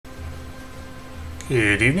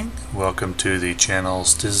Good evening. Welcome to the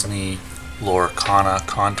channel's Disney Lorcana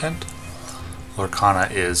content. Lorcana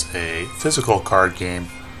is a physical card game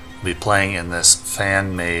we'll be playing in this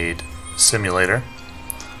fan-made simulator.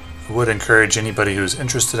 I would encourage anybody who's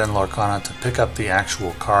interested in Lorcana to pick up the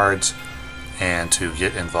actual cards and to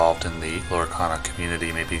get involved in the Lorcana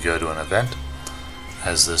community, maybe go to an event,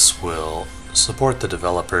 as this will support the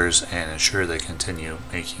developers and ensure they continue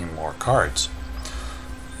making more cards.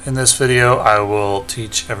 In this video, I will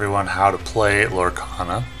teach everyone how to play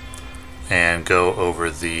Lorcana and go over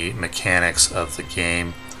the mechanics of the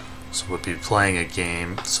game. So we'll be playing a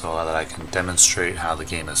game so that I can demonstrate how the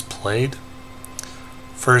game is played.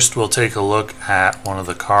 First, we'll take a look at one of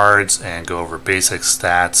the cards and go over basic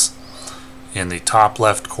stats. In the top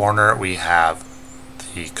left corner, we have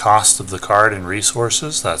the cost of the card in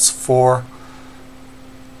resources. That's 4.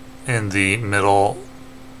 In the middle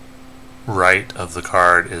right of the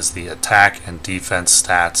card is the attack and defense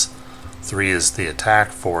stats. 3 is the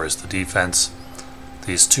attack, 4 is the defense.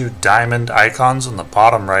 These two diamond icons on the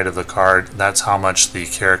bottom right of the card, that's how much the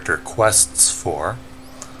character quests for.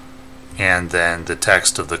 And then the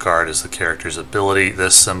text of the card is the character's ability.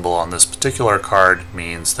 This symbol on this particular card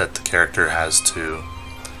means that the character has to,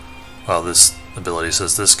 well, this ability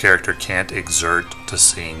says this character can't exert to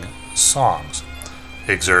sing songs.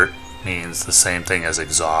 Exert means the same thing as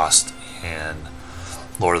exhaust in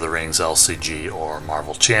Lord of the Rings LCG or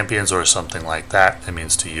Marvel Champions or something like that. It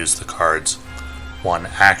means to use the card's one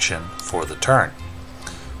action for the turn.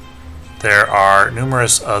 There are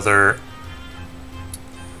numerous other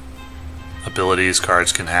abilities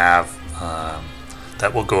cards can have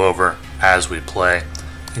that we'll go over as we play.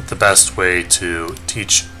 I think the best way to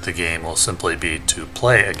teach the game will simply be to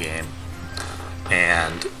play a game,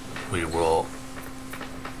 and I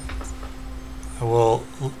will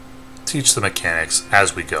teach the mechanics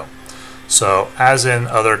as we go. So, as in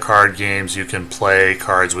other card games, you can play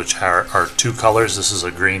cards which are 2 colors. This is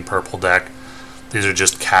a green-purple deck. These are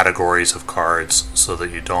just categories of cards so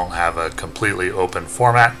that you don't have a completely open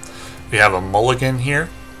format. We have a mulligan here.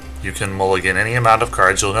 You can mulligan any amount of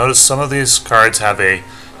cards. You'll notice some of these cards have a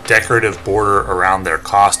decorative border around their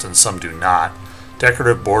cost and some do not.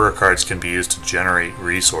 Decorative border cards can be used to generate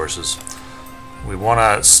resources. We want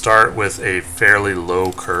to start with a fairly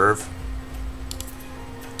low curve.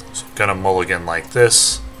 So I'm going to mulligan like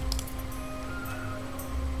this.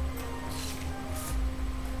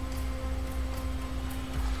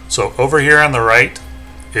 So over here on the right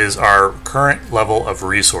is our current level of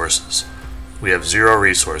resources. We have 0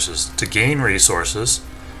 resources. To gain resources,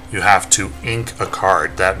 you have to ink a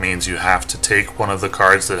card. That means you have to take one of the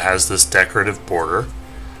cards that has this decorative border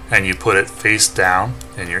and you put it face down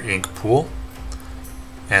in your ink pool.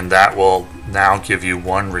 And that will now give you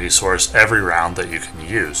 1 resource every round that you can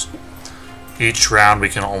use. Each round we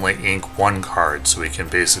can only ink 1 card, so we can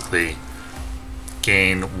basically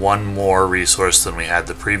gain 1 more resource than we had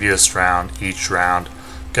the previous round each round.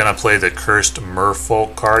 I'm going to play the Cursed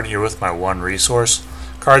Merfolk card here with my 1 resource.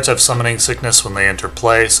 Cards have summoning sickness when they enter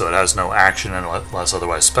play, so it has no action unless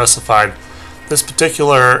otherwise specified. This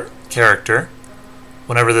particular character,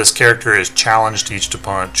 whenever this character is challenged, each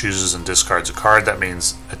opponent chooses and discards a card. That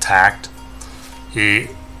means attacked. He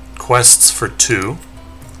quests for 2.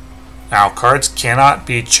 Now, cards cannot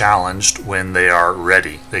be challenged when they are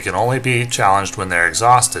ready. They can only be challenged when they're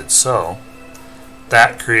exhausted. So,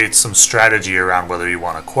 that creates some strategy around whether you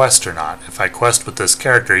want to quest or not. If I quest with this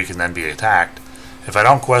character, he can then be attacked. If I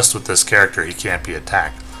don't quest with this character, he can't be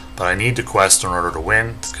attacked. But I need to quest in order to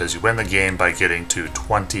win, because you win the game by getting to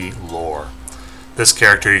 20 lore. This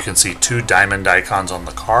character, you can see 2 diamond icons on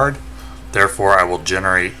the card. Therefore, I will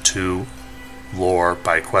generate 2 lore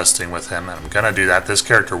by questing with him, and I'm going to do that. This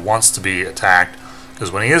character wants to be attacked,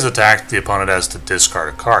 because when he is attacked, the opponent has to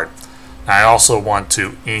discard a card. Now, I also want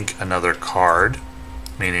to ink another card,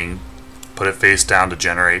 meaning put it face down to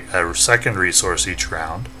generate a 2nd resource each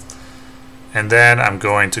round. And then I'm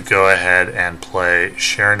going to go ahead and play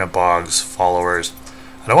Chernabog's Followers.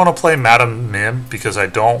 I don't want to play Madam Mim because I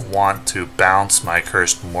don't want to bounce my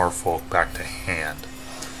Cursed Merfolk back to hand.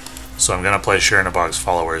 So I'm going to play Chernabog's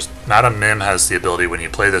Followers. Madam Mim has the ability, when you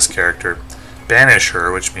play this character, banish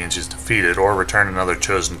her, which means she's defeated, or return another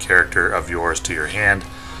chosen character of yours to your hand.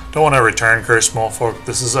 Don't want to return Cursed Merfolk.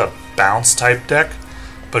 This is a bounce type deck,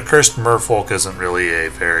 but Cursed Merfolk isn't really a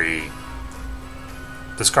very...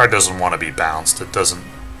 This card doesn't want to be bounced. It doesn't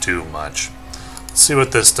do much. Let's see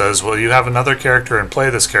what this does. Well, you have another character in play.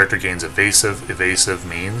 This character gains evasive. Evasive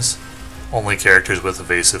means only characters with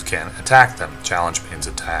evasive can attack them. Challenge means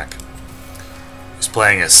attack. He's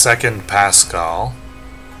playing a 2nd Pascal.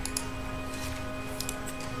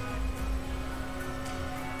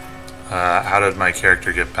 How did my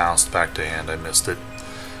character get bounced back to hand? I missed it.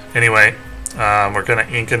 Anyway, we're going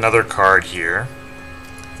to ink another card here.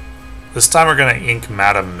 This time we're going to ink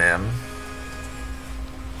Madam Mim.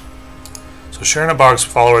 So Chernabog's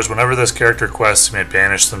followers, whenever this character quests, you may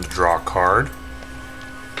banish them to draw a card.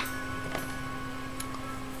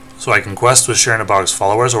 So I can quest with Chernabog's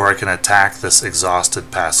followers, or I can attack this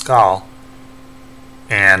exhausted Pascal.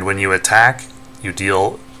 And when you attack, you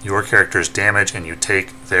deal your character's damage and you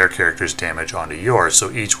take their character's damage onto yours.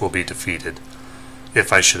 So each will be defeated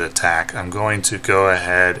if I should attack. I'm going to go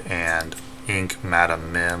ahead and ink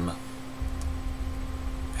Madam Mim.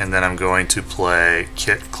 And then I'm going to play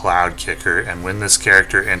Kit Cloud Kicker. And when this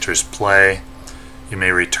character enters play, you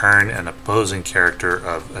may return an opposing character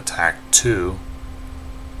of attack 2.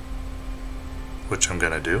 Which I'm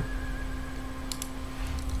going to do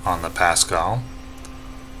on the Pascal.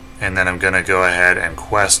 And then I'm going to go ahead and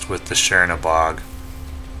quest with the Chernabog.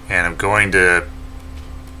 And I'm going to...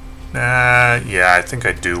 yeah, I think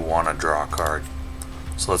I do want to draw a card.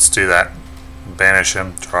 So let's do that. Banish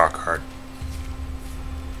him, draw a card.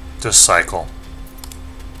 Just cycle.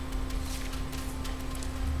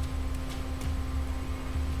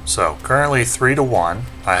 So currently 3-1.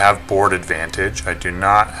 I have board advantage. I do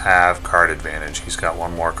not have card advantage. He's got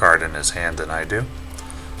one more card in his hand than I do.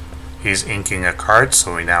 He's inking a card,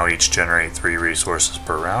 so we now each generate 3 resources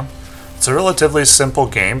per round. It's a relatively simple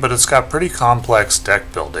game, but it's got pretty complex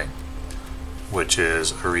deck building, which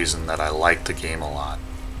is a reason that I like the game a lot.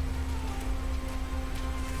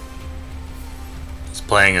 He's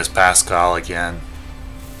playing as Pascal again,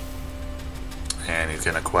 and he's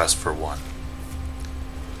going to quest for 1.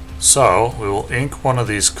 So we will ink one of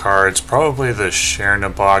these cards, probably the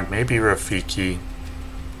Chernabog, maybe Rafiki.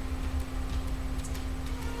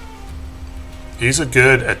 He's a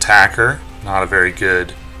good attacker, not a very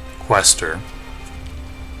good quester.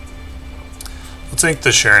 Let's ink the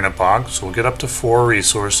Chernabog, so we'll get up to 4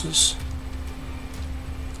 resources.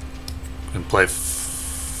 We can play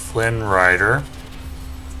Flynn Rider,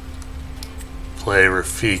 play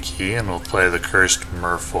Rafiki, and we'll play the Cursed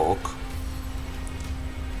Merfolk.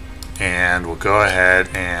 And we'll go ahead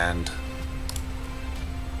and...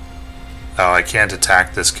 oh, I can't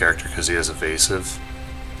attack this character because he has evasive.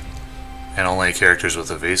 And only characters with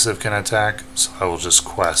evasive can attack, so I will just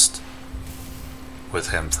quest with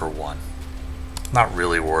him for 1. Not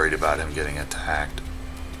really worried about him getting attacked.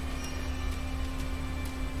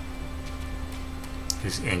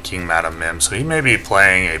 He's inking Madam Mim, so he may be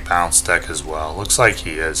playing a bounce deck as well. Looks like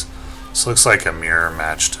he is. This looks like a mirror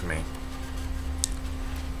match to me.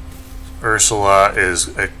 Ursula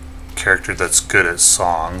is a character that's good at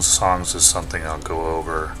songs. Songs is something I'll go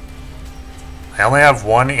over. I only have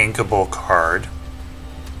 1 inkable card,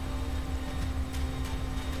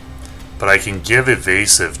 but I can give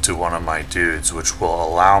evasive to one of my dudes, which will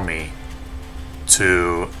allow me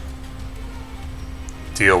to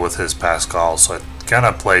deal with his Pascal. So I'm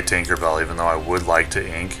gonna play Tinkerbell, even though I would like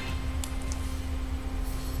to ink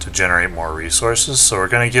to generate more resources. So we're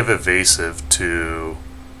gonna give evasive to...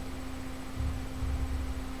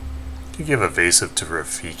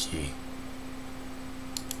 Rafiki.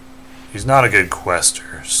 He's not a good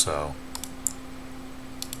quester, so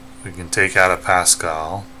we can take out a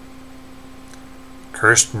Pascal.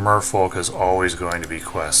 Cursed Merfolk is always going to be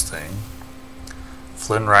questing.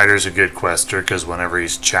 Flynn Rider's a good quester because whenever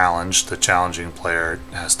he's challenged, the challenging player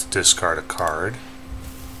has to discard a card.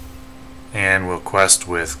 And we'll quest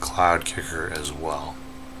with Cloud Kicker as well.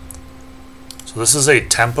 So this is a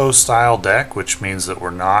tempo style deck, which means that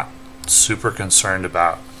we're not super concerned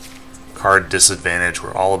about card disadvantage.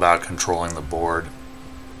 We're all about controlling the board.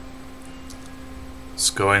 It's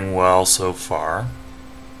going well so far.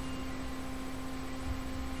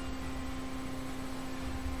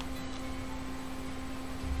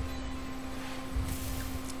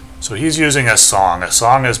 So he's using a song. A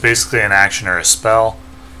song is basically an action or a spell.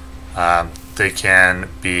 They can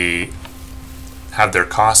have their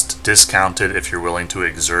cost discounted if you're willing to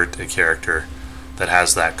exert a character that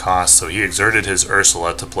has that cost. So he exerted his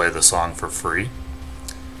Ursula to play the song for free,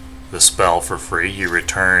 the spell for free. He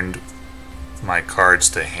returned my cards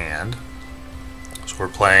to hand. So we're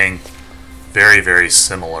playing very, very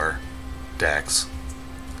similar decks.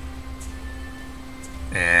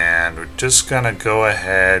 And we're just gonna go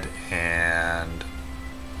ahead and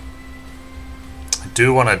I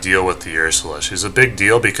do want to deal with the Ursula. She's a big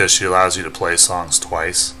deal because she allows you to play songs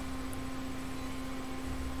twice.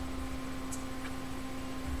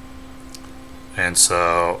 And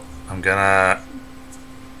so I'm gonna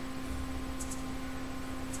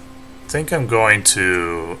think I'm going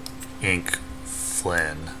to ink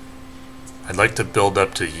Flynn. I'd like to build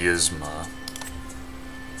up to Yzma.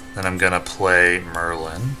 Then I'm going to play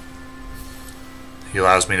Merlin. He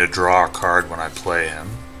allows me to draw a card when I play him.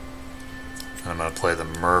 And I'm going to play the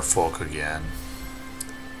Merfolk again.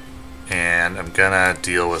 And I'm going to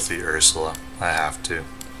deal with the Ursula. I have to.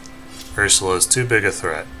 Ursula is too big a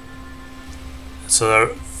threat. It's a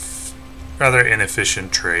rather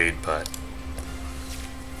inefficient trade, but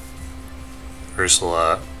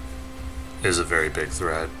Ursula is a very big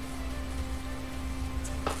threat.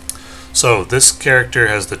 So this character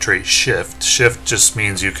has the trait Shift. Shift just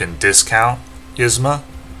means you can discount Yzma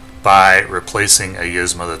by replacing a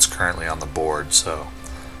Yzma that's currently on the board. So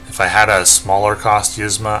if I had a smaller cost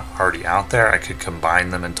Yzma already out there, I could combine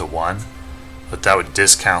them into one, but that would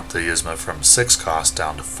discount the Yzma from 6 cost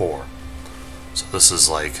down to 4. So this is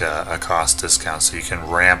like a cost discount, so you can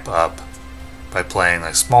ramp up by playing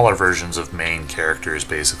like smaller versions of main characters,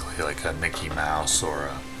 basically like a Mickey Mouse or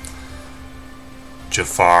a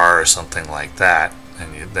Jafar or something like that,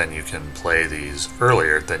 and then you can play these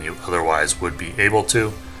earlier than you otherwise would be able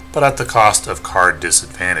to, but at the cost of card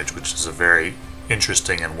disadvantage, which is a very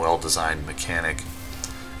interesting and well-designed mechanic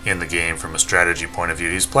in the game from a strategy point of view.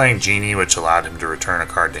 He's playing Genie, which allowed him to return a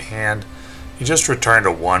card to hand. He just returned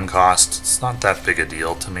a 1 cost. It's not that big a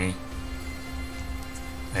deal to me.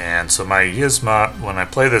 And so my Yzma, when I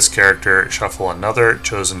play this character, shuffle another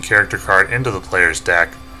chosen character card into the player's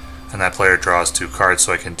deck, and that player draws 2 cards,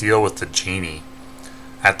 so I can deal with the Genie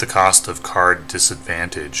at the cost of card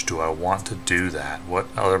disadvantage. Do I want to do that? What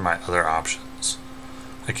are my other options?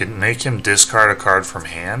 I can make him discard a card from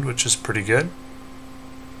hand, which is pretty good.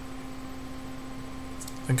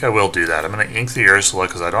 I think I will do that. I'm going to ink the Ursula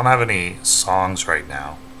because I don't have any songs right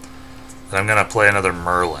now. Then I'm going to play another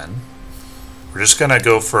Merlin. We're just going to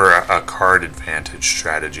go for a card advantage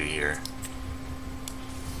strategy here,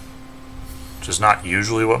 which is not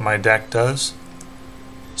usually what my deck does.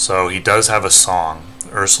 So he does have a song.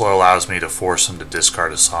 Ursula allows me to force him to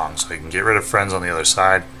discard a song, so I can get rid of friends on the other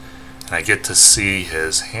side, and I get to see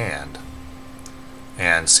his hand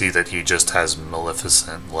and see that he just has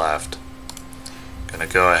Maleficent left. Gonna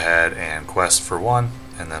go ahead and quest for 1,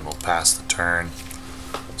 and then we'll pass the turn.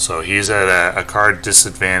 So he's at a card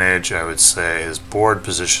disadvantage. I would say his board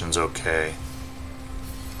position's okay.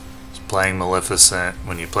 He's playing Maleficent.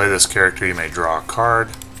 When you play this character, you may draw a card,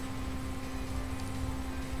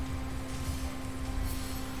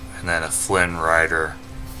 and then a Flynn Rider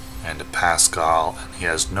and a Pascal, and he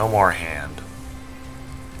has no more hand.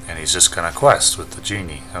 And he's just gonna quest with the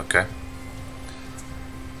Genie. Okay.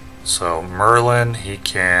 So Merlin, he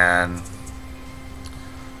can,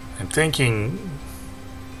 I'm thinking,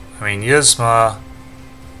 I mean Yzma,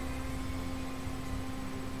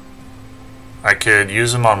 I could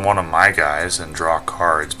use him on one of my guys and draw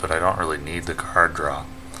cards, but I don't really need the card draw.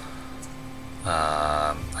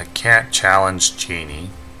 I can't challenge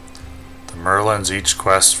Genie. The Merlins each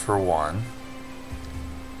quest for 1.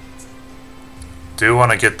 Do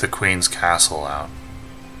want to get the Queen's Castle out.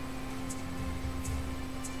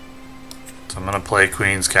 So I'm going to play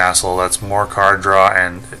Queen's Castle. That's more card draw,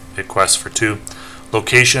 and it quests for 2.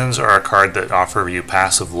 Locations are a card that offer you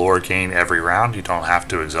passive lore gain every round. You don't have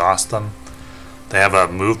to exhaust them. They have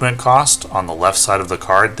a movement cost on the left side of the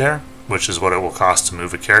card there, which is what it will cost to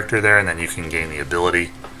move a character there, and then you can gain the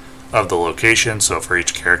ability of the location. So for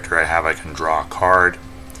each character I have, I can draw a card.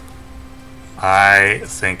 I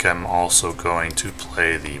think I'm also going to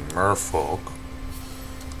play the Merfolk.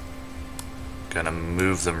 Gonna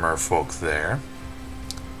move the Merfolk there,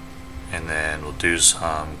 and then we'll do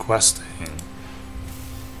some questing.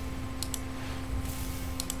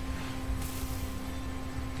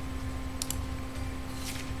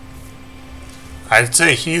 I'd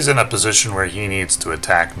say he's in a position where he needs to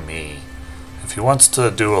attack me. If he wants to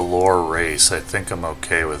do a lore race, I think I'm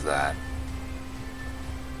okay with that.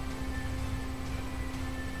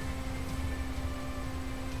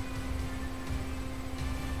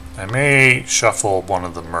 I may shuffle one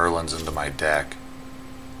of the Merlins into my deck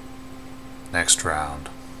next round.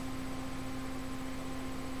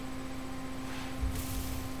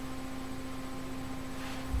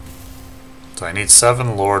 So I need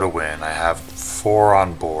 7 lore to win. I have 4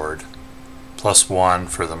 on board. Plus 1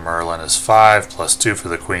 for the Merlin is 5, plus 2 for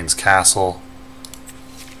the Queen's Castle.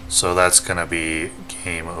 So that's going to be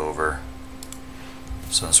game over,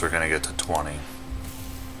 since we're going to get to 20.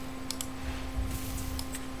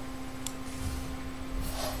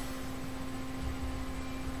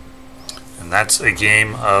 And that's a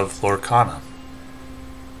game of Lorcana.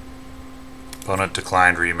 Opponent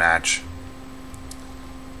declined rematch.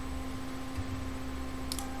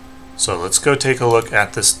 So let's go take a look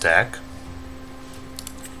at this deck.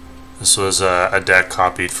 This was a deck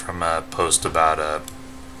copied from a post about a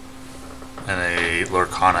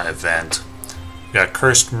Lorcana event. We got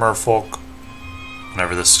Cursed Merfolk.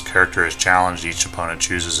 Whenever this character is challenged, each opponent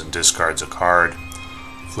chooses and discards a card.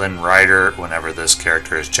 Flynn Rider. Whenever this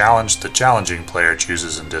character is challenged, the challenging player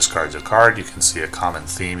chooses and discards a card. You can see a common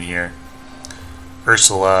theme here.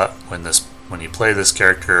 Ursula. When you play this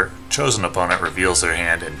character, chosen opponent reveals their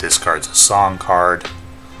hand and discards a song card.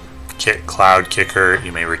 Cloud Kicker.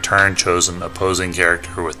 You may return chosen opposing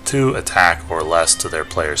character with 2 attack or less to their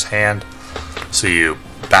player's hand. So you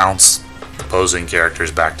bounce opposing characters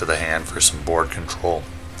back to the hand for some board control.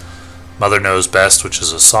 Mother Knows Best, which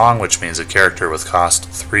is a song, which means a character with cost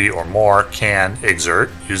 3 or more can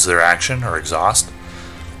use their action or exhaust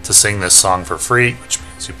to sing this song for free, which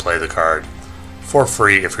means you play the card for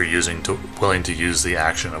free if you're willing to use the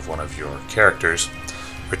action of one of your characters.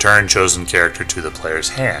 Return chosen character to the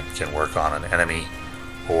player's hand can work on an enemy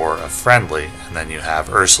or a friendly. And then you have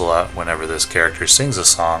Ursula. Whenever this character sings a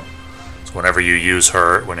song, so whenever you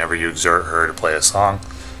exert her to play a song,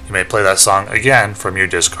 you may play that song again from your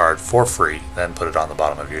discard for free, then put it on the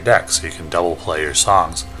bottom of your deck, so you can double play your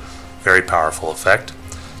songs. Very powerful effect.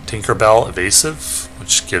 Tinkerbell Evasive,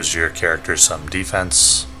 which gives your character some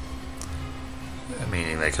defense,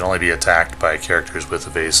 meaning they can only be attacked by characters with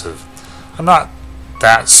evasive. I'm not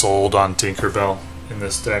that sold on Tinkerbell in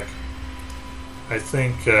this deck. I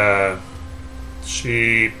think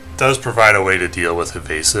she does provide a way to deal with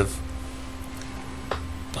evasive,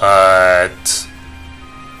 but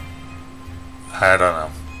I don't know.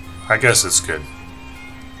 I guess it's good.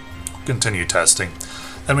 Continue testing.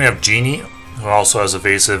 Then we have Genie, who also has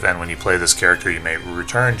evasive, and when you play this character, you may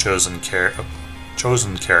return chosen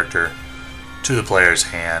character to the player's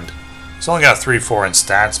hand. It's only got 3/4 in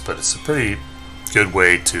stats, but it's a pretty good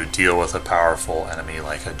way to deal with a powerful enemy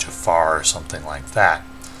like a Jafar or something like that.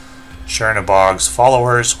 Chernabog's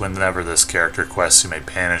Followers. Whenever this character quests, you may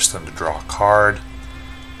banish them to draw a card.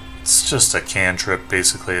 It's just a cantrip,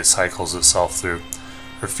 basically. It cycles itself through.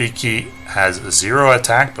 Rafiki has 0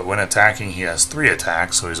 attack, but when attacking he has 3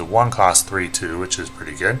 attacks, so he's a 1-cost 3/2, which is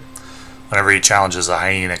pretty good. Whenever he challenges a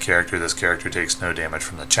hyena character, this character takes no damage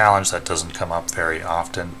from the challenge. That doesn't come up very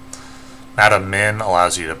often. Madam Min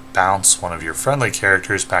allows you to bounce one of your friendly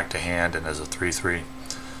characters back to hand and is a 3/3.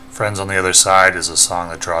 Friends on the Other Side is a song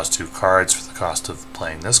that draws 2 cards for the cost of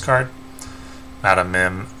playing this card. Madam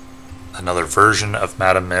Mim, another version of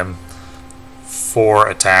Madam Mim, 4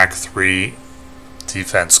 attack, 3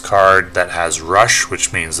 defense card that has Rush,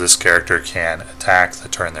 which means this character can attack the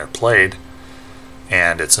turn they're played,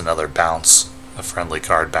 and it's another bounce, a friendly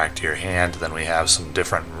card back to your hand. Then we have some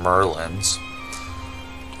different Merlins.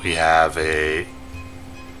 We have a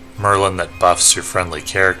Merlin that buffs your friendly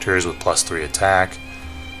characters with +3 attack,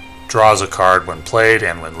 draws a card when played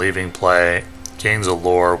and when leaving play, gains a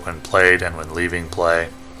lore when played and when leaving play.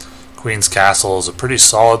 Queen's Castle is a pretty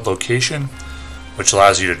solid location, which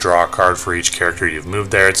allows you to draw a card for each character you've moved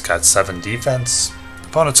there. It's got 7 defense.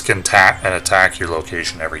 Opponents can attack your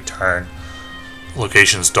location every turn.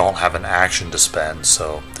 Locations don't have an action to spend,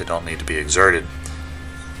 so they don't need to be exerted.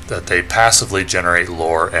 That they passively generate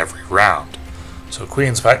lore every round. So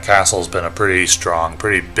Queen's Castle has been a pretty strong,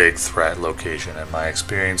 pretty big threat location in my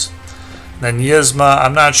experience. And then Yzma,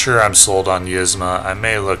 I'm not sure I'm sold on Yzma. I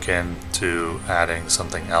may look into adding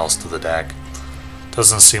something else to the deck.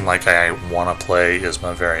 Doesn't seem like I want to play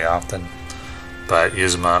Yzma very often. But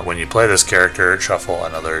Yzma, when you play this character, shuffle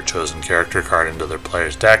another chosen character card into their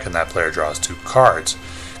player's deck, and that player draws 2 cards.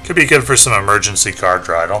 Could be good for some emergency card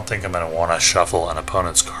draw. I don't think I'm going to want to shuffle an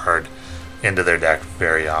opponent's card into their deck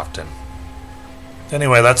very often.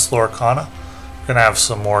 Anyway, that's Lorcana. We're going to have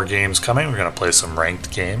some more games coming. We're going to play some ranked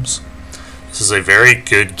games. This is a very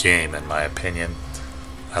good game in my opinion.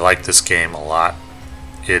 I like this game a lot.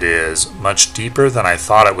 It is much deeper than I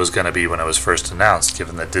thought it was going to be when it was first announced,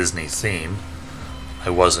 given the Disney theme. I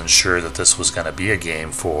wasn't sure that this was going to be a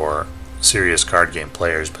game for serious card game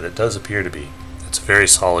players, but it does appear to be. It's a very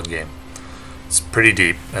solid game. It's pretty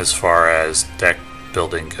deep as far as deck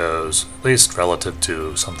building goes, at least relative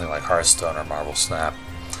to something like Hearthstone or Marvel Snap.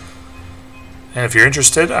 And if you're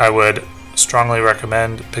interested, I would strongly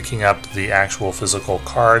recommend picking up the actual physical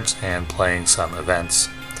cards and playing some events.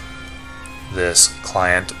 This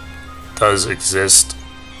client does exist.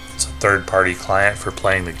 It's a third-party client for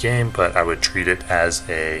playing the game, but I would treat it as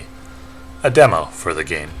a demo for the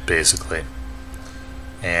game, basically.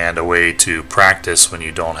 And a way to practice when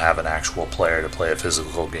you don't have an actual player to play a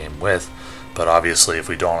physical game with. But obviously, if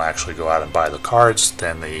we don't actually go out and buy the cards,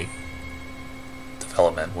 then the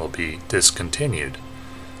development will be discontinued.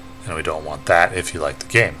 And we don't want that if you like the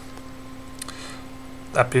game.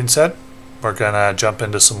 that being said, we're gonna jump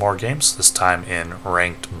into some more games, this time in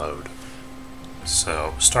ranked mode.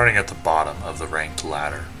 So, starting at the bottom of the ranked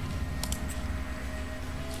ladder.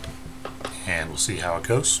 And we'll see how it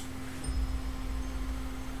goes.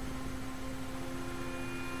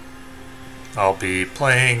 I'll be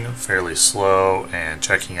playing fairly slow and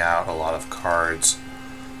checking out a lot of cards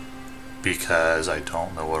because I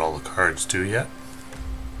don't know what all the cards do yet.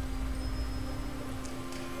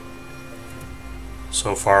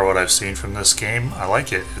 So far what I've seen from this game, I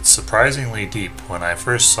like it. It's surprisingly deep. When I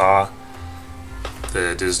first saw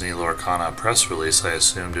the Disney Lorcana press release, I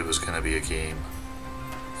assumed it was going to be a game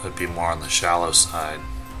that would be more on the shallow side,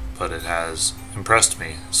 but it has impressed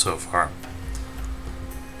me so far.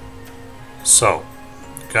 So,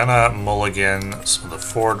 gonna mulligan some of the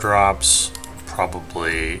 4-drops,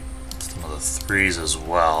 probably some of the 3s as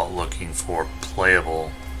well, looking for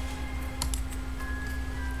playable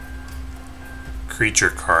creature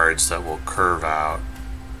cards that will curve out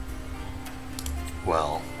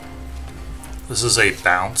well. This is a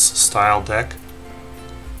bounce style deck.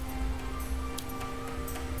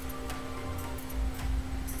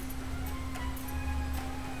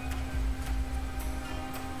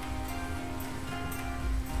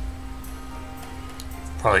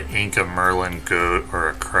 Probably ink a Merlin goat or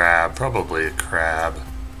a crab, probably a crab.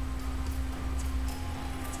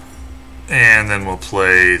 And then we'll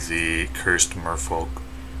play the Cursed Merfolk.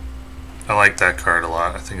 I like that card a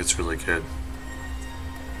lot. I think it's really good.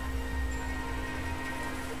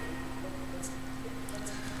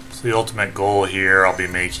 So the ultimate goal here, I'll be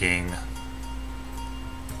making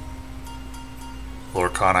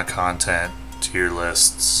Lorcana content, tier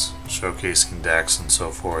lists, showcasing decks and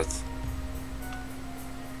so forth.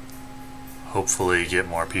 Hopefully get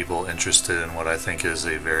more people interested in what I think is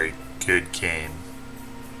a very good game.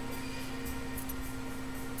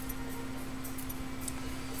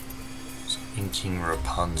 So, inking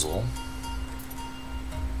Rapunzel.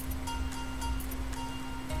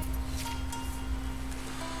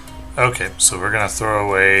 Okay, so we're going to throw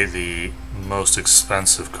away the most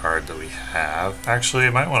expensive card that we have. Actually, I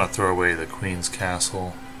might want to throw away the Queen's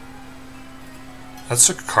Castle. That's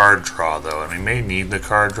a card draw though, and we may need the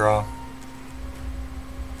card draw.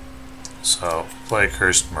 So, play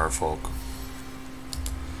Cursed Merfolk.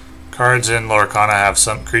 Cards in Lorcana have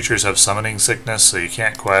some creatures have summoning sickness, so you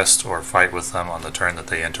can't quest or fight with them on the turn that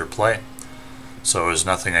they enter play. So there's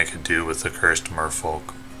nothing I could do with the Cursed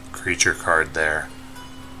Merfolk creature card there.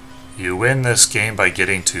 You win this game by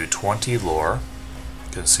getting to 20 lore.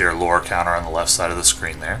 You can see our lore counter on the left side of the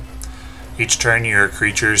screen there. Each turn your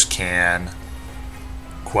creatures can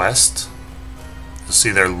quest. You'll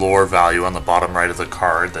see their lore value on the bottom right of the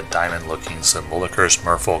card, the diamond looking symbol. The Cursed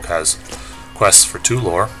Merfolk has quests for 2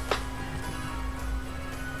 lore.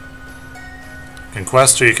 You can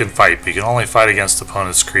quest or you can fight, but you can only fight against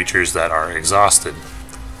opponents' creatures that are exhausted.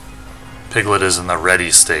 Piglet is in the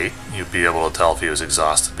ready state. You'd be able to tell if he was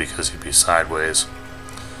exhausted because he'd be sideways.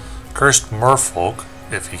 Cursed Merfolk,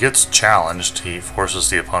 if he gets challenged, he forces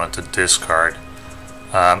the opponent to discard.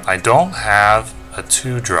 I don't have a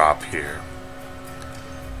 2-drop here.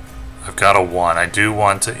 I've got a 1. I do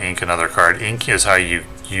want to ink another card. Ink is how you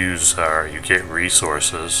use you get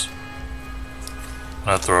resources. I'm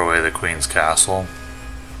going to throw away the Queen's Castle.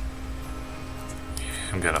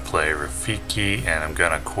 I'm going to play Rafiki, and I'm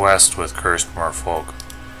going to quest with Cursed Merfolk.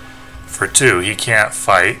 For 2, he can't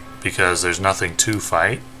fight because there's nothing to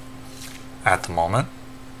fight at the moment.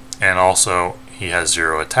 And also, he has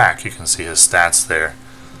 0 attack. You can see his stats there.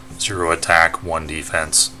 0 attack, 1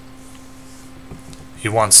 defense. He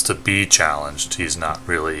wants to be challenged. He's not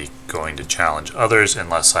really going to challenge others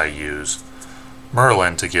unless I use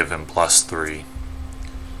Merlin to give him +3. In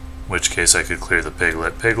which case I could clear the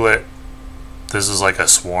Piglet. Piglet, this is like a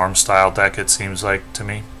swarm style deck, it seems like to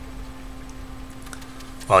me.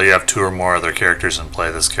 While you have 2 or more other characters in play,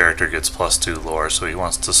 this character gets +2 lore, so he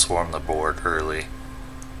wants to swarm the board early.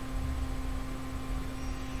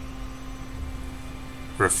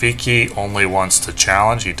 Rafiki only wants to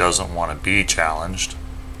challenge, he doesn't want to be challenged.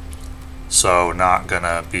 So not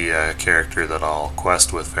gonna be a character that I'll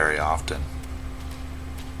quest with very often.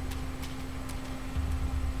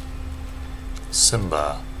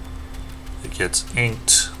 Simba. It gets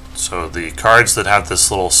inked. So the cards that have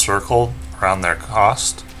this little circle around their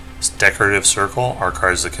cost, this decorative circle, are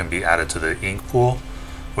cards that can be added to the ink pool,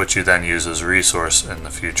 which you then use as resource in the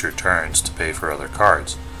future turns to pay for other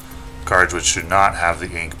cards. Cards which do not have the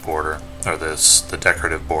ink border, or the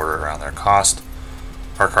decorative border around their cost,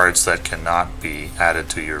 are cards that cannot be added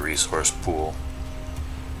to your resource pool.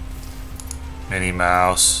 Minnie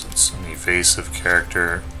Mouse, it's an evasive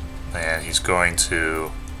character. And he's going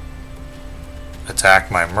to attack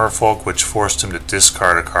my merfolk, which forced him to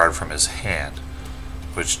discard a card from his hand,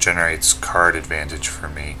 which generates card advantage for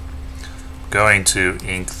me. I'm going to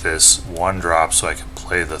ink this 1-drop so I can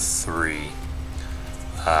play the 3.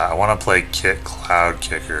 I want to play Kit Cloud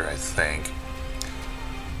Kicker, I think,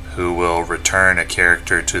 who will return a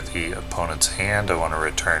character to the opponent's hand. I want to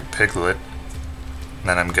return Piglet. And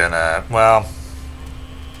then I'm gonna, well,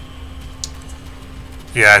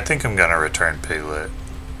 yeah, I think I'm gonna return Piglet.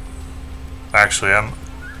 Actually, I'm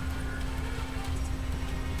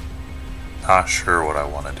not sure what I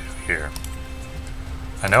want to do here.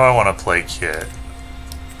 I know I want to play Kit.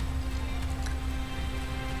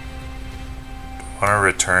 I want to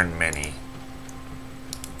return Minnie.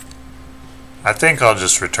 I think I'll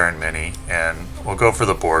just return Minnie and we'll go for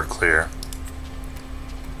the board clear.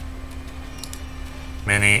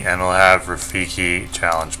 Minnie, and we'll have Rafiki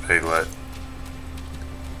challenge Piglet.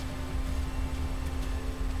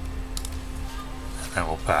 And then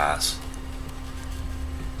we'll pass.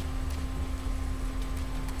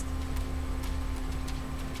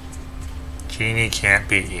 Genie can't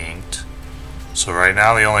be inked. So right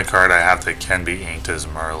now the only card I have that can be inked is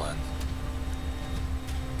Merlin.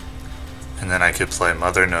 And then I could play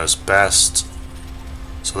Mother Knows Best.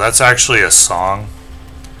 So that's actually a song.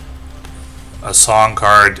 A song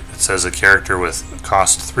card, it says a character with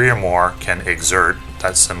cost 3 or more can exert,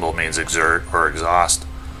 that symbol means exert or exhaust,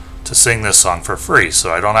 to sing this song for free.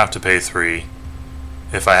 So I don't have to pay 3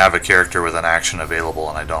 if I have a character with an action available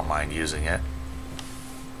and I don't mind using it.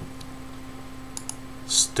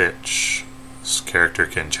 Stitch. This character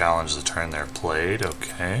can challenge the turn they're played,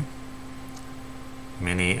 okay.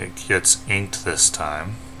 Minnie gets inked this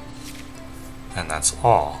time. And that's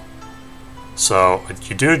all. So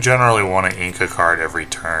you do generally want to ink a card every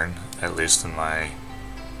turn, at least in my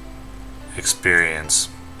experience.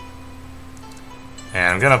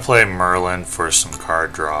 And I'm going to play Merlin for some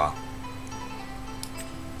card draw.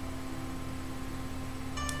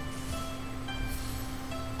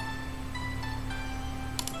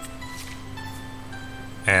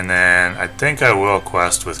 And then I think I will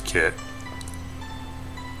quest with Kit.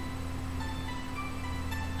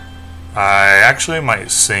 I actually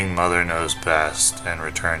might sing Mother Knows Best and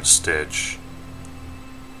return Stitch.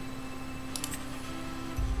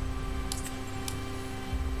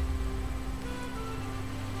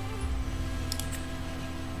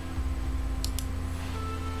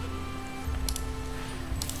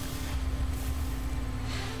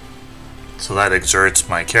 So that exerts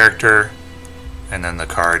my character, and then the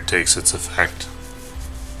card takes its effect.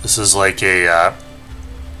 This is like a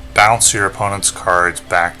bounce your opponent's cards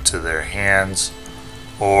back to their hands,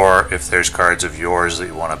 or if there's cards of yours that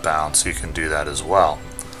you want to bounce, you can do that as well.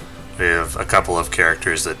 We have a couple of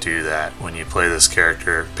characters that do that. When you play this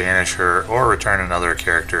character, banish her or return another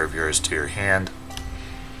character of yours to your hand.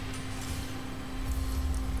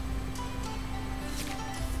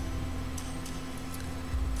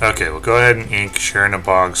 Okay, we'll go ahead and ink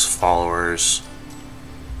Chernabog's followers,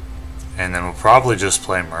 and then we'll probably just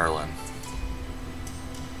play Merlin.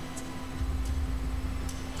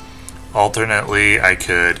 Alternately, I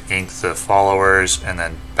could ink the followers and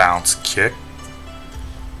then bounce Kit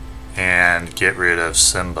and get rid of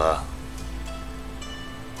Simba.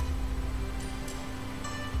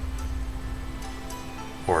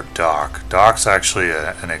 Or Doc. Doc's actually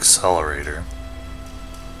an accelerator.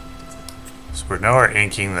 So we're now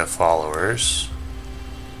inking the followers.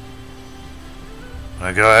 I'm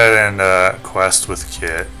going to go ahead and quest with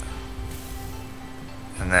Kit.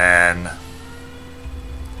 And then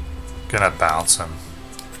gonna bounce him.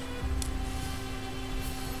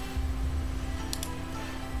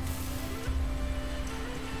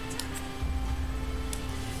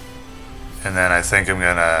 And then I think I'm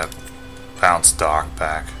gonna bounce Doc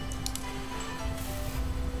back.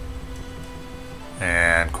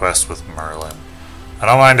 And quest with Merlin. I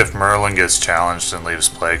don't mind if Merlin gets challenged and leaves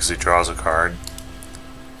play because he draws a card.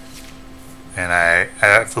 And I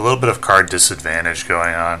have a little bit of card disadvantage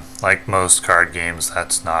going on. Like most card games,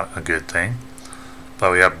 that's not a good thing.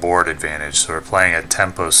 But we have board advantage, so we're playing a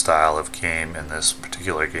tempo style of game in this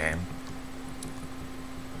particular game.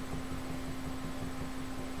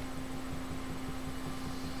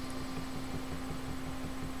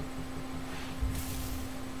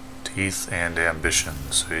 Teeth and Ambition.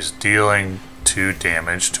 So he's dealing 2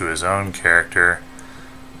 damage to his own character,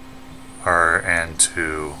 and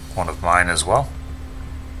to one of mine as well.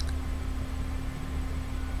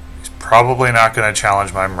 He's probably not going to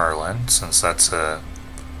challenge my Merlin, since that's a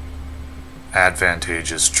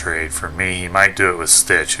advantageous trade for me. He might do it with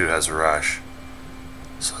Stitch, who has Rush.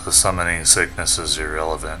 So the summoning sickness is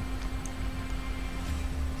irrelevant.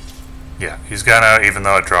 Yeah, he's gonna, even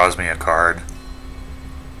though it draws me a card.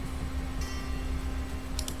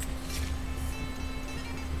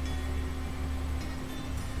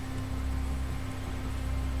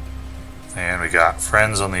 And we got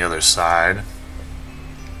friends on the other side.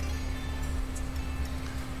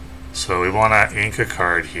 So we want to ink a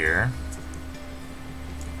card here.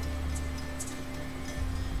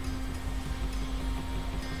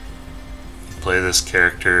 Play this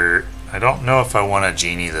character. I don't know if I want a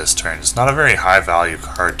genie this turn. It's not a very high value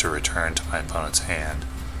card to return to my opponent's hand.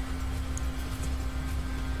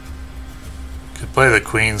 Could play the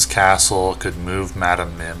Queen's Castle, could move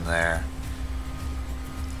Madame Mim there.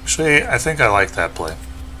 Actually, I think I like that play.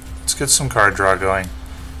 Let's get some card draw going.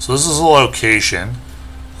 So this is a location.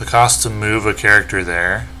 The cost to move a character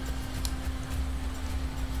there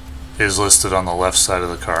is listed on the left side of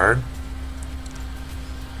the card.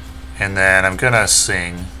 And then I'm gonna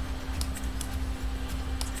sing.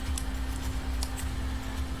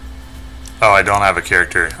 Oh, I don't have a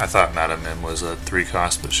character. I thought Madame Mim was a 3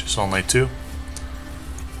 cost, but she's only 2.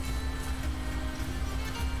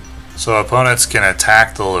 So opponents can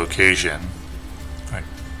attack the location. Right.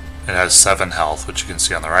 It has 7 health, which you can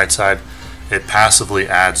see on the right side. It passively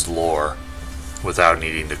adds lore without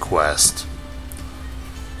needing to quest.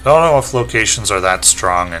 I don't know if locations are that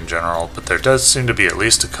strong in general, but there does seem to be at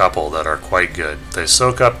least a couple that are quite good. They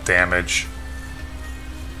soak up damage.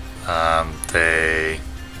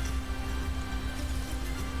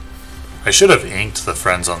 I should have inked the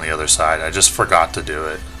friends on the other side. I just forgot to do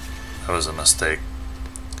it. That was a mistake.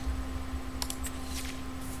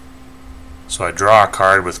 So I draw a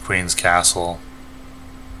card with Queen's Castle.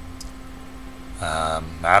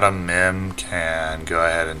 Madame Mim can go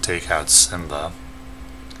ahead and take out Simba.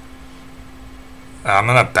 I'm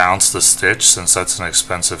going to bounce the Stitch since that's an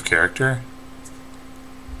expensive character.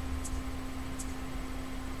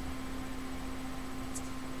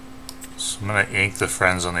 So I'm going to ink the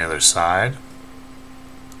friends on the other side.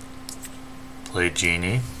 Play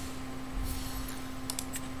Genie.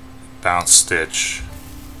 Bounce Stitch.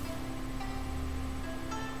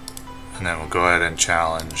 And then we'll go ahead and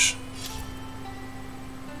challenge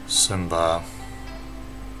Simba.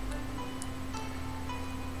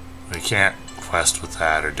 We can't quest with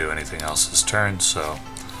that or do anything else this turn, so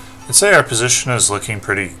I'd say our position is looking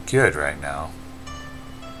pretty good right now.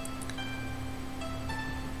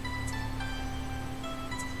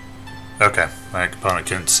 Okay, my opponent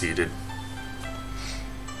conceded.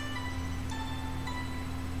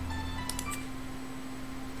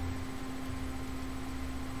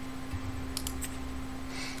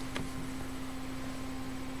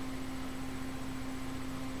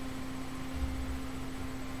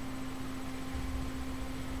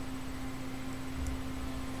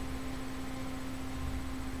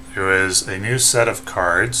 There was a new set of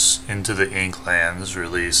cards into the Inklands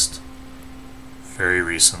released very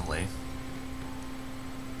recently.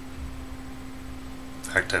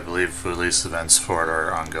 In fact, I believe release events for it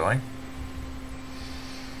are ongoing.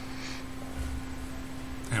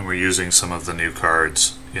 And we're using some of the new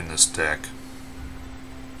cards in this deck.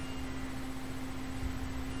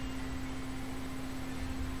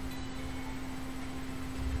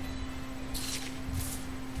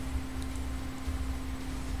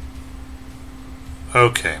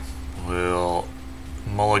 Okay, we'll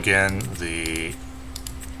mulligan the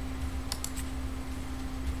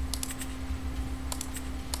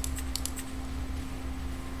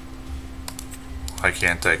why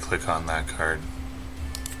can't I click on that card?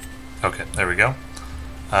 Okay, there we go.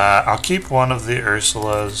 I'll keep one of the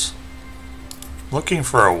Ursulas. Looking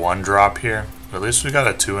for a 1-drop here. At least we got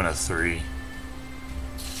a 2 and a 3.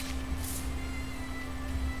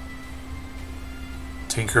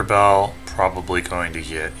 Tinkerbell probably going to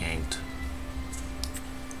get inked.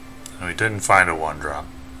 And we didn't find a 1-drop.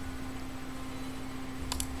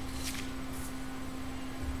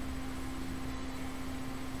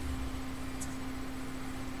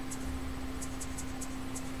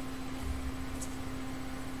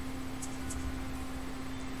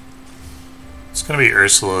 It's going to be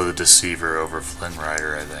Ursula the Deceiver over Flynn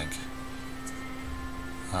Rider, I think.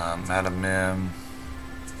 Madame Mim.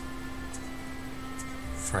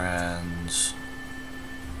 Friends.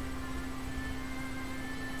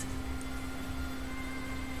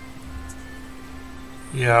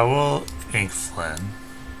 Yeah, we'll ink Flynn.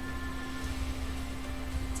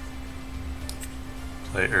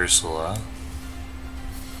 Play Ursula.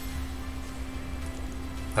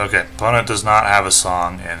 Okay, opponent does not have a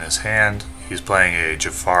song in his hand. He's playing a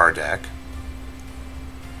Jafar deck.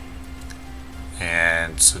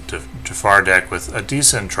 And it's a Jafar deck with a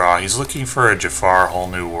decent draw. He's looking for a Jafar Whole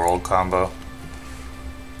New World combo,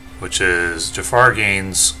 which is Jafar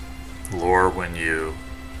gains lore when you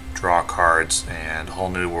draw cards, and Whole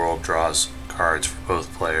New World draws cards for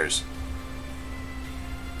both players.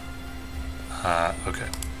 Okay.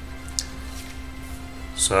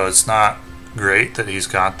 So it's not great that he's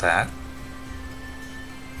got that.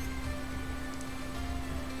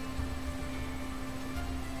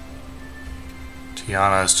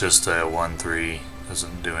 Tiana is just a 1/3,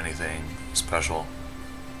 doesn't do anything special.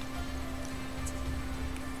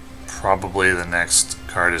 Probably the next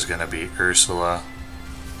card is going to be Ursula,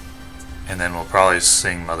 and then we'll probably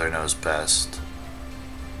sing Mother Knows Best.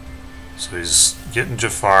 So he's getting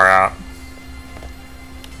Jafar out.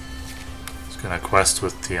 He's going to quest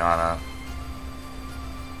with Tiana.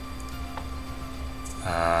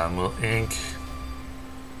 We'll ink.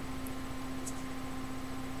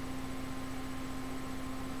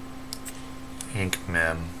 Ink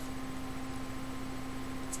Mim.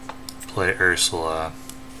 Play Ursula.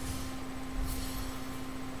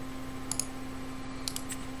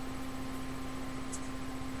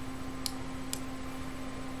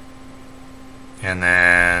 And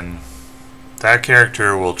then that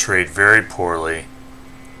character will trade very poorly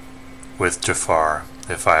with Jafar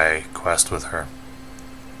if I quest with her.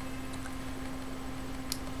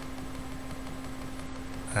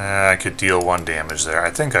 I could deal 1 damage there. I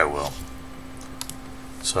think I will.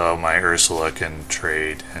 So my Ursula can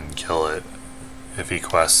trade and kill it if he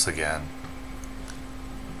quests again.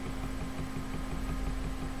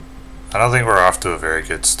 I don't think we're off to a very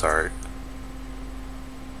good start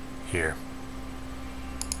here.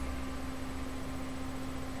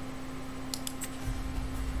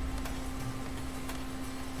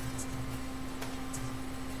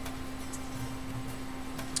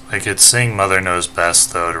 I could sing Mother Knows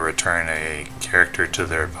Best, though, to return a character to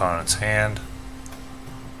their opponent's hand.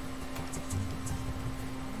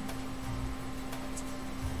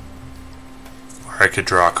 Or I could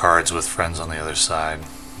draw cards with friends on the other side.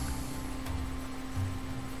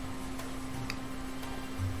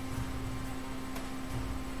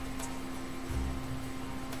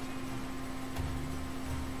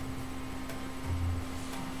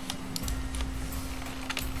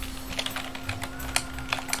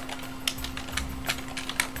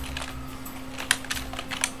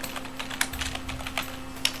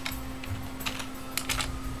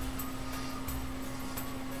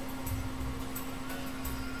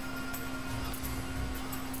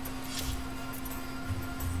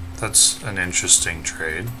 That's an interesting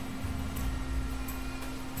trade.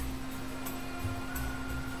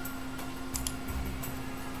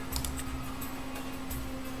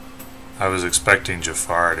 I was expecting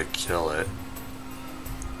Jafar to kill it.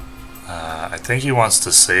 I think he wants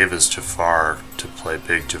to save his Jafar to play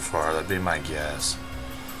big Jafar. That'd be my guess.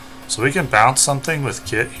 So we can bounce something with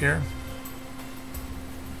Kit here.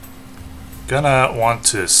 Gonna want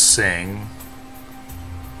to sing.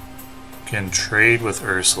 Can trade with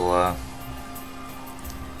Ursula,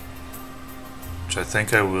 which I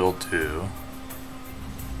think I will do.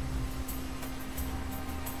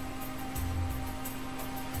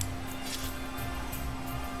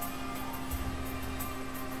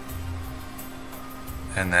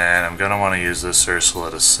 And then I'm going to want to use this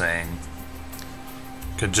Ursula to sing.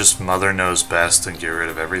 Could just Mother Knows Best and get rid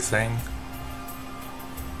of everything.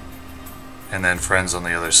 And then friends on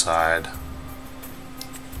the other side.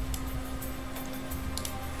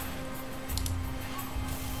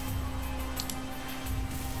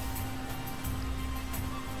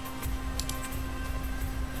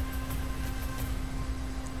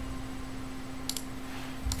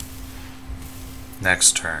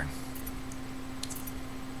 Next turn.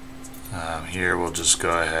 Here we'll just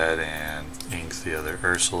go ahead and ink the other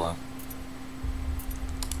Ursula.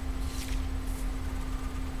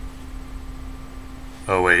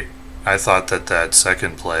 Oh wait, I thought that that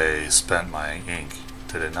second play spent my ink.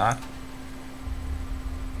 Did it not?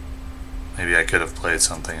 Maybe I could have played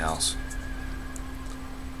something else.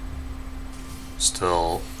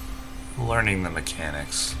 Still learning the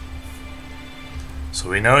mechanics. So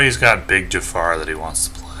we know he's got big Jafar that he wants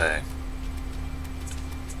to play.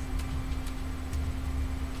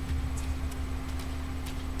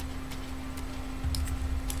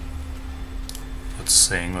 Let's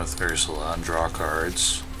sing with Ursula and draw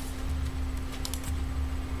cards.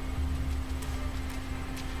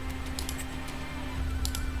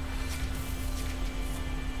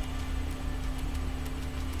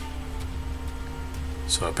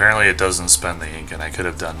 So apparently it doesn't spend the ink, and I could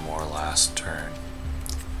have done more last turn.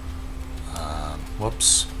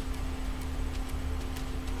 Whoops.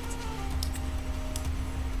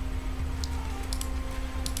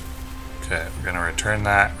 Okay, we're going to return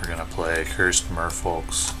that. We're going to play Cursed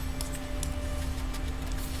Merfolks.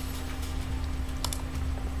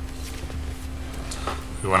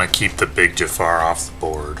 We want to keep the big Jafar off the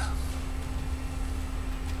board.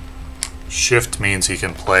 Shift means he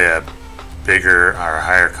can play a bigger or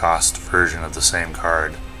higher cost version of the same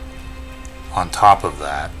card on top of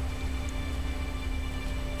that.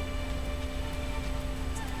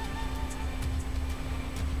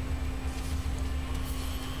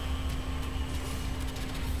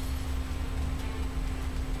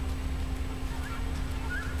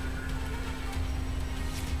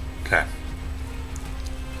 Okay.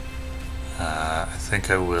 I think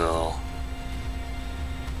I will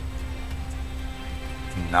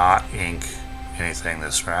not ink anything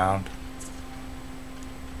this round.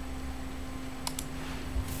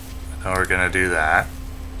 I know we're gonna do that.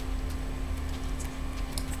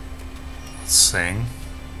 Let's sing.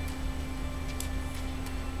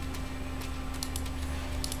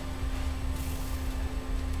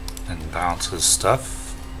 And bounce his stuff.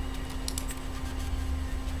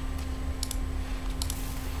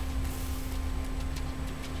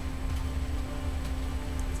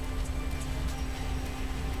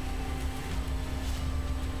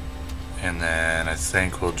 And then I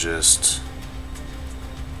think we'll just,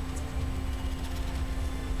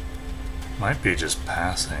 might be just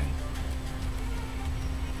passing.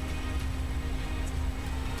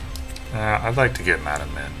 I'd like to get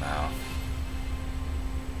Madam Min now.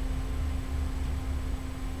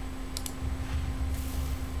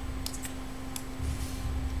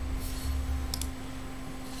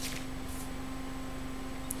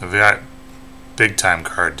 I've got big time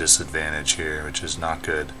card disadvantage here, which is not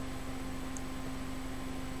good.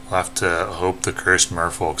 I'll have to hope the cursed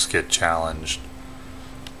merfolks get challenged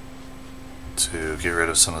to get rid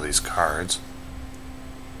of some of these cards.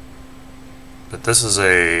 But this is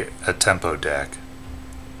a tempo deck.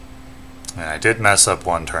 And I did mess up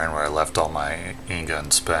one turn where I left all my ink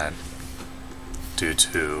unspent due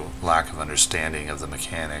to lack of understanding of the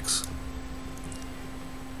mechanics.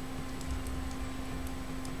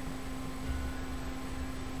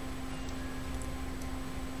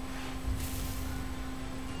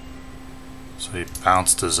 So he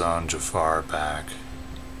bounced his own Jafar back.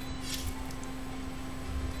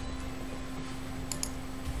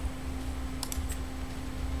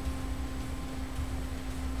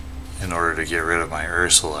 In order to get rid of my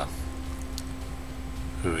Ursula,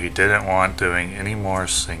 who he didn't want doing any more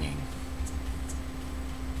singing.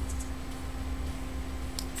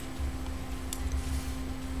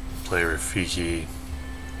 Play Rafiki.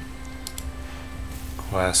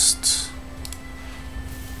 Quest.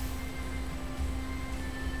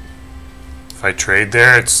 If I trade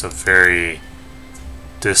there, it's a very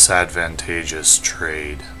disadvantageous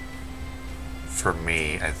trade for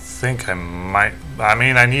me. I think I might,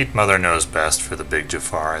 I need Mother Knows Best for the big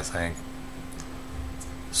Jafar, I think.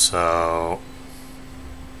 So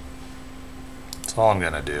that's all I'm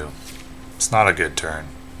gonna do. It's not a good turn.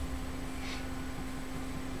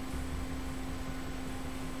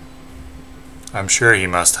 I'm sure he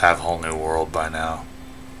must have Whole New World by now.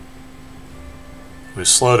 We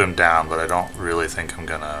slowed him down, but I don't really think I'm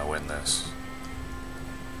gonna win this.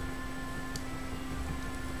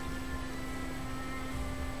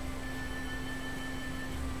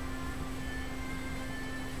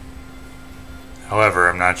 However,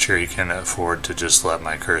 I'm not sure he can afford to just let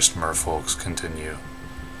my cursed merfolks continue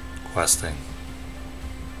questing.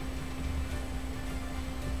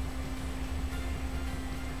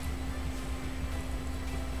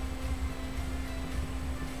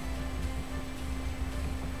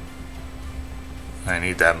 I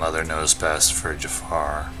need that Mother Knows Best for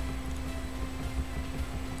Jafar.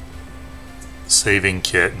 Saving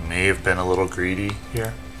kit may have been a little greedy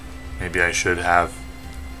here. Maybe I should have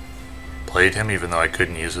played him even though I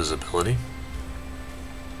couldn't use his ability.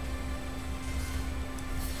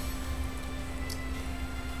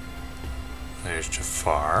 There's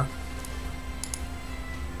Jafar.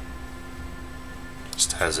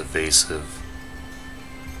 Just has evasive.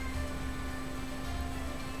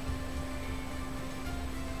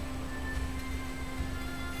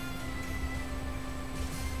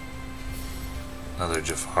 Another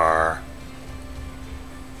Jafar.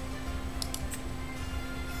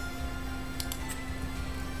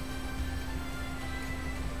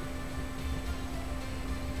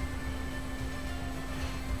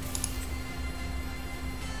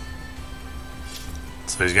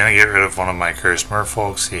 So he's going to get rid of one of my cursed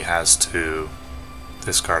merfolks. He has to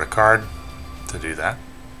discard a card to do that.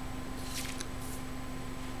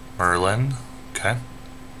 Merlin. Okay.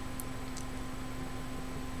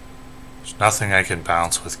 There's nothing I can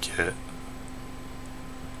bounce with Kit.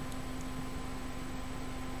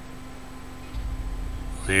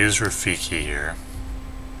 I'll use Rafiki here.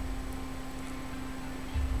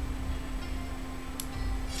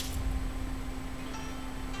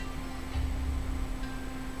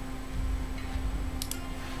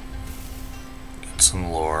 collect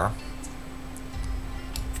some lore.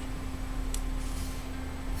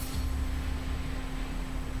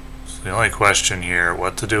 So the only question here,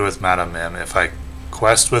 what to do with Madame Mim. If I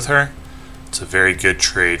quest with her, it's a very good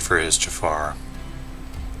trade for his Jafar.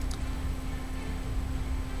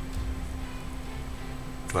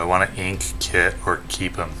 Do I want to ink Kit or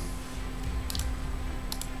keep him?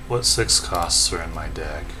 What 6 costs are in my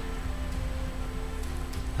deck?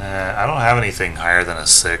 I don't have anything higher than a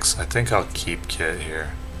 6. I think I'll keep Kit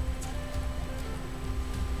here.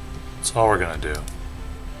 That's all we're gonna do.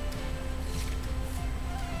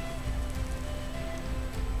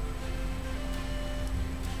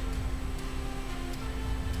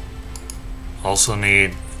 Also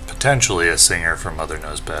need potentially a singer for Mother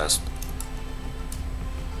Knows Best.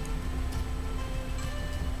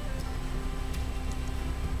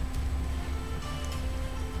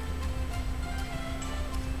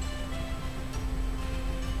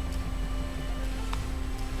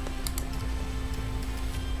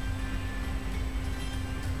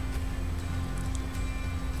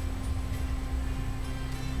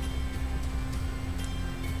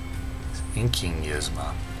 Inking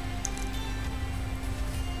Yzma.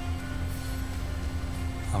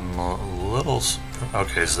 I'm a little...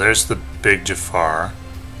 Okay, so there's the big Jafar.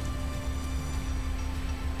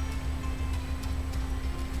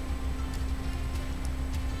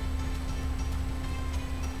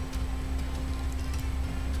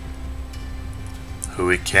 Who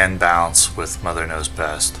we can bounce with Mother Knows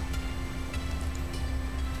Best.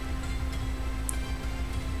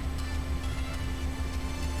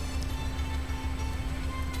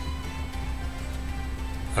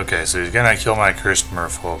 Okay, so he's gonna kill my Cursed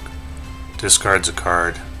Merfolk, discards a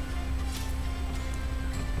card,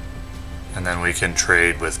 and then we can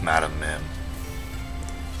trade with Madame Mim.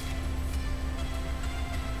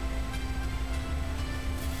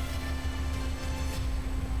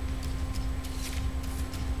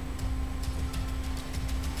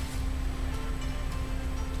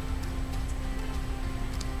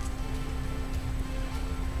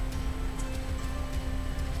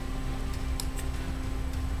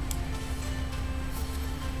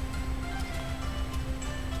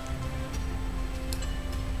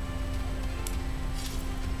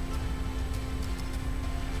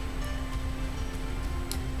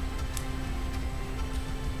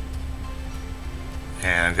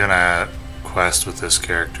 And I'm gonna quest with this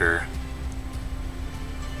character.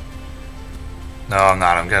 No, I'm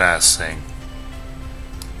not. I'm gonna sing.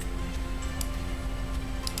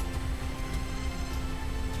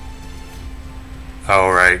 Oh,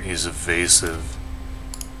 right. He's evasive.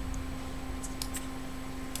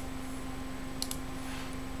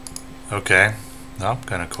 Okay. No, I'm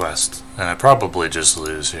gonna quest. And I probably just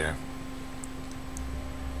lose here.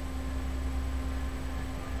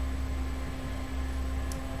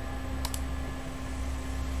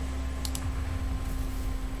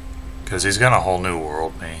 Because he's gonna whole new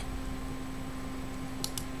world me.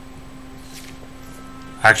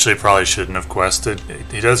 Actually, probably shouldn't have quested.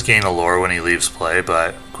 He does gain a lore when he leaves play,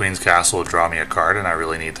 but Queen's Castle will draw me a card, and I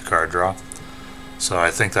really need the card draw. So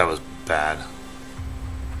I think that was bad.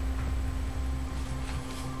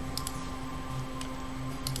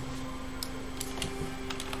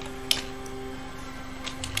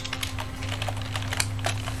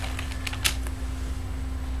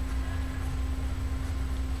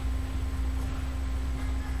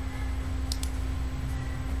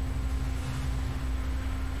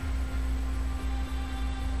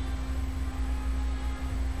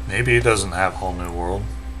 Maybe he doesn't have whole new world.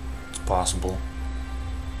 It's possible.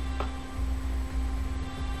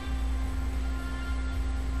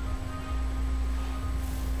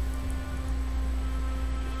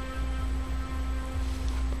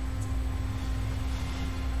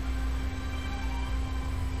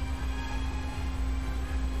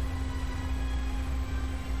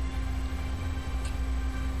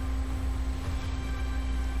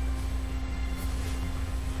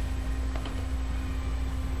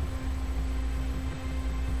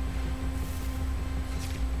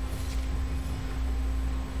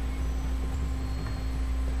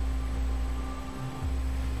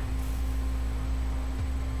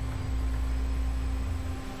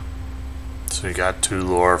 So we got 2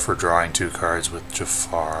 lore for drawing 2 cards with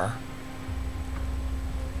Jafar.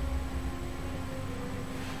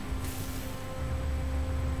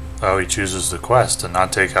 Oh, he chooses the quest and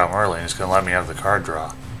not take out Merlin. He's going to let me have the card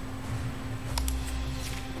draw.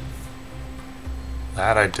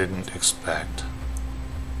 That I didn't expect.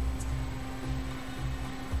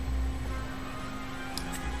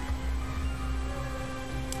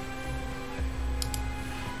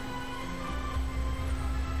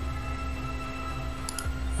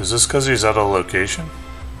 Is this because he's out of location?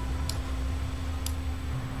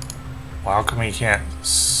 Well, how come he can't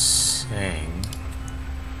sing?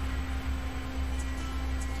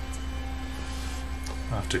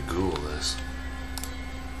 I'll have to Google this.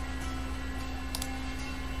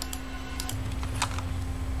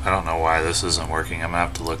 I don't know why this isn't working. I'm gonna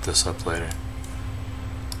have to look this up later.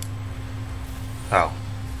 Oh.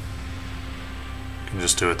 You can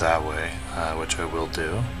just do it that way, which I will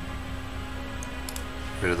do.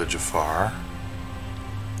 Get rid of the Jafar.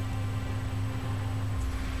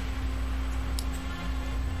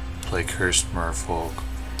 Play Cursed Merfolk.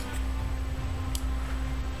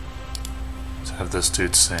 Let's have this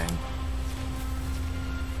dude sing.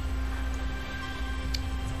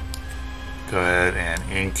 Go ahead and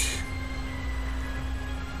ink,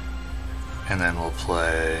 and then we'll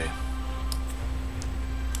play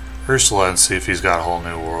Ursula and see if he's got a whole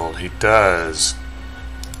new world. He does,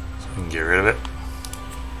 so we can get rid of it,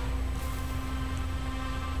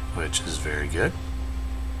 which is very good.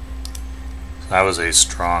 So that was a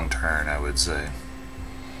strong turn, I would say.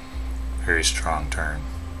 Very strong turn.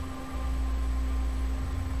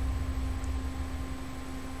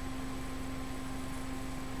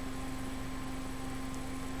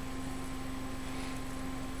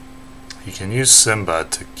 You can use Simba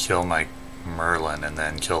to kill my Merlin and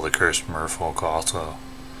then kill the Cursed Merfolk also,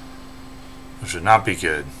 which would not be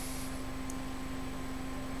good.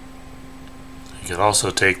 You could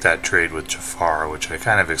also take that trade with Jafar, which I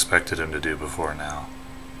kind of expected him to do before now.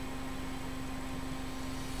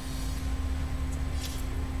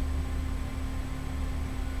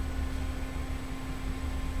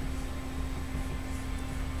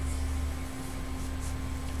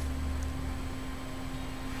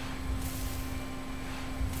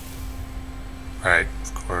 Right,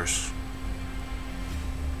 of course.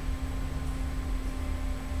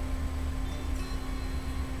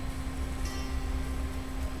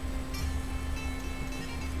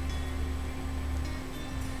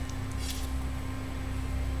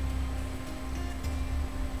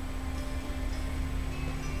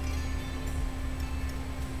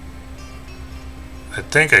 I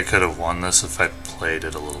think I could have won this if I played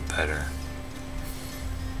it a little better.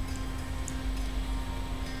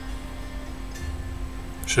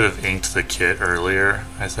 Should have inked the kit earlier,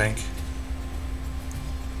 I think.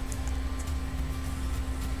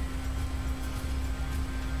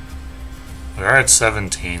 We are at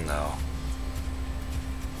 17 though.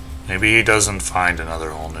 Maybe he doesn't find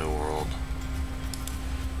another whole new world.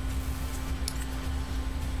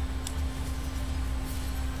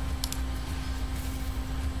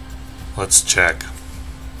 Let's check.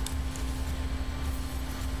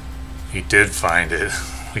 He did find it.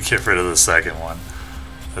 We get rid of the second one.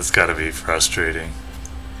 That's got to be frustrating.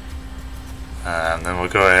 Then we'll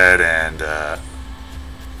go ahead and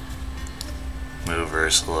move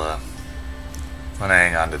Ursula. I'm gonna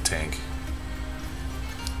hang on to Tink.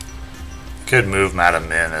 Could move Madame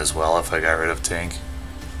Min as well if I got rid of Tink.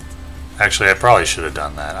 Actually, I probably should have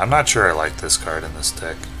done that. I'm not sure I like this card in this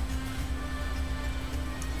deck.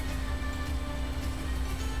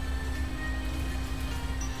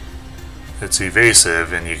 It's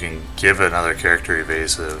evasive, and you can give another character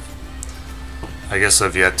evasive. I guess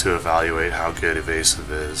I've yet to evaluate how good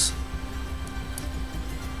evasive is.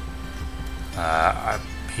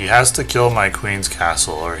 He has to kill my Queen's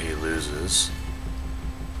Castle or he loses.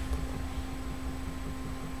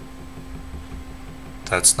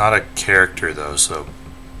 That's not a character though, so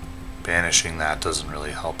banishing that doesn't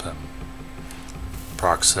really help him.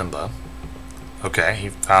 Proc Simba. Okay, he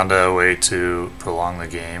found a way to prolong the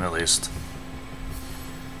game, at least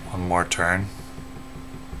one more turn.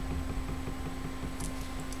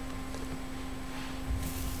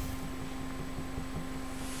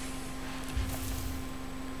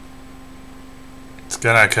 It's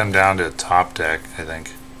gonna come down to top deck, I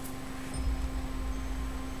think.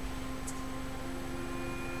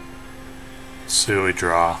 Let's see what we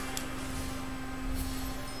draw.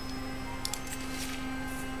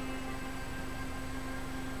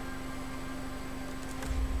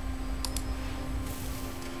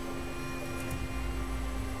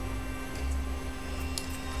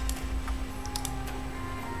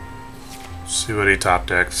 See what he top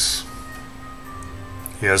decks.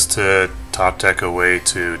 He has to top deck a way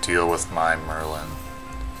to deal with my Merlin.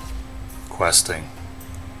 Questing.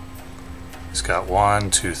 He's got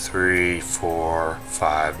 1, 2, 3, 4,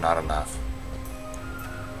 5, not enough.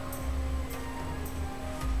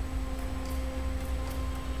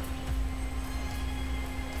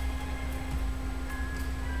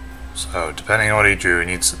 So, depending on what he drew, he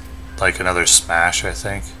needs like another smash, I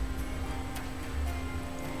think.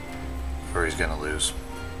 Or he's gonna lose.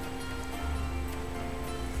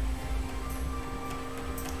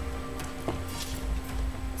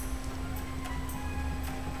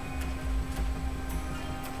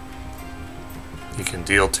 can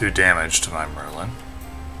deal 2 damage to my Merlin.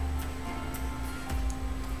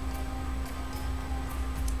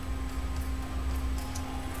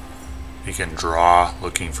 He can draw,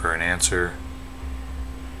 looking for an answer.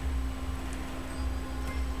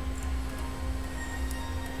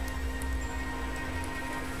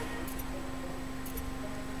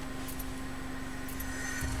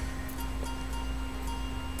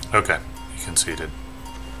 Okay, he conceded.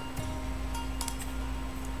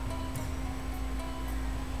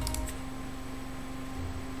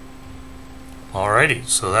 Alrighty,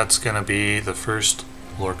 so that's going to be the first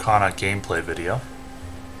Lorcana gameplay video.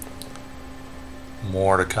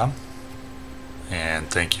 More to come, and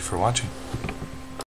thank you for watching.